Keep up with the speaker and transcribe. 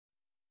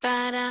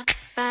Got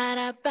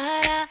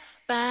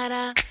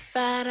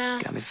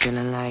me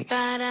feeling like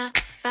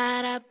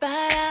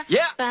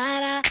yeah.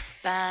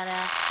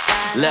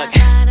 Look,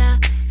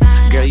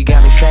 girl, you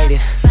got me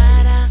faded,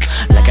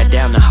 like I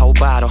downed the whole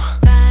bottle.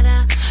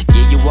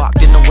 Yeah, you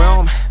walked in the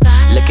room,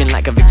 looking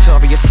like a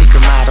Victoria's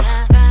Secret model.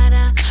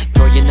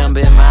 Throw your number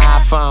in my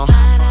iPhone,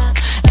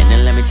 and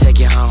then let me take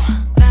you home.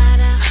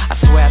 I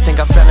swear I think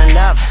I fell in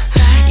love,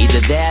 either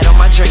that or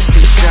my drink's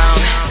too strong.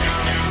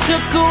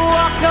 Took a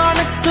walk on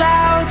the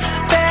clouds,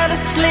 fell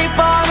asleep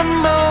on the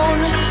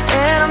moon,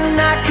 and I'm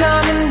not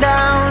coming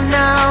down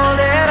now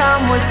that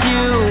I'm with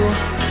you.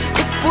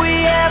 If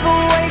we ever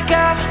wake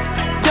up,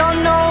 don't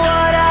know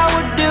what I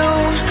would do.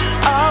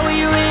 Are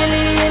we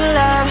really in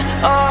love,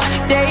 or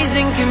dazed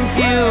and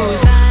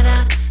confused?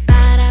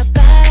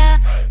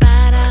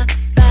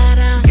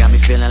 You got me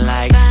feeling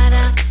like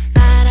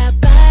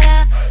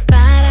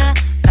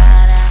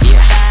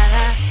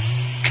yeah.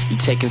 You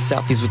taking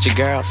selfies with your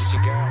girls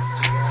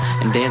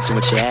and dancing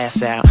with your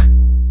ass out.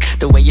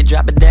 The way you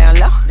drop it down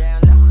low,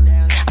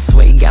 I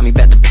swear you got me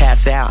about to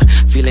pass out.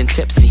 Feeling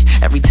tipsy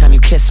every time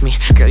you kiss me.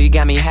 Girl, you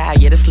got me high,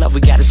 yeah, this love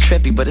we got is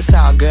trippy, but it's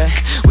all good.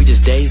 We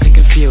just dazed and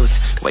confused.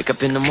 Wake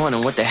up in the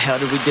morning, what the hell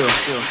did we do?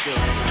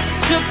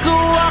 Took a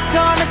walk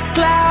on the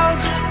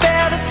clouds,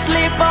 fell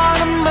asleep on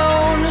the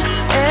moon,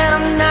 and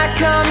I'm not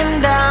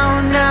coming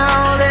down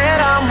now that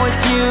I'm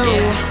with you.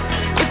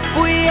 If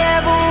we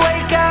ever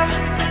wake up,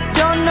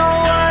 don't know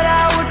what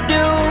I would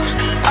do.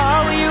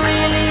 Are we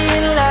really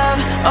in love,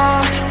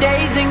 or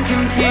dazed and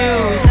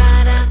confused?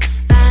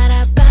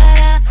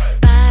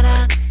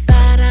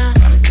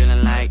 I'm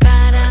feeling like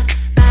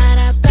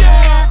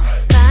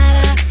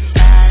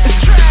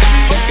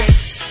okay.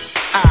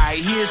 Alright,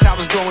 here's how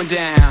it's going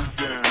down.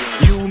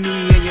 You,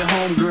 me, and your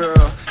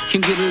homegirl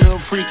can get a little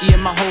freaky in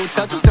my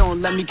hotel. Just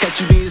don't let me catch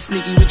you being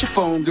sneaky with your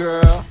phone,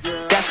 girl.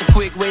 That's a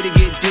quick way to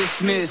get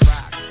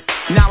dismissed.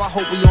 Now I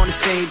hope we on the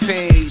same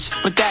page,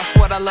 but that's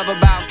what I love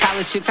about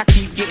college chicks. I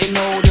keep getting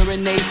older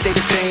and they stay the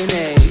same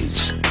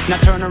age. Now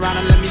turn around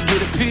and let me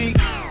get a peek.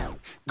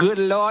 Good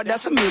Lord,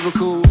 that's a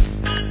miracle.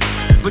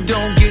 But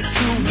don't get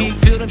too geek,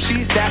 feel them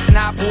sheets, that's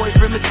not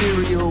boyfriend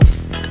material.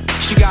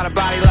 She got a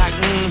body like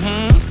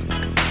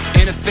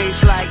and a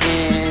face like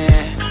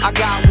I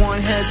got one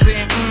head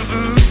saying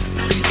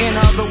and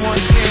other one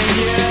saying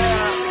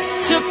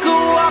yeah. took a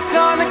walk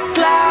on the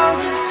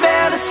clouds,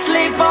 fell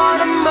asleep on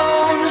the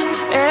moon,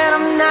 and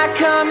I'm not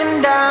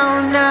coming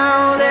down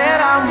now that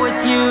I'm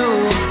with you.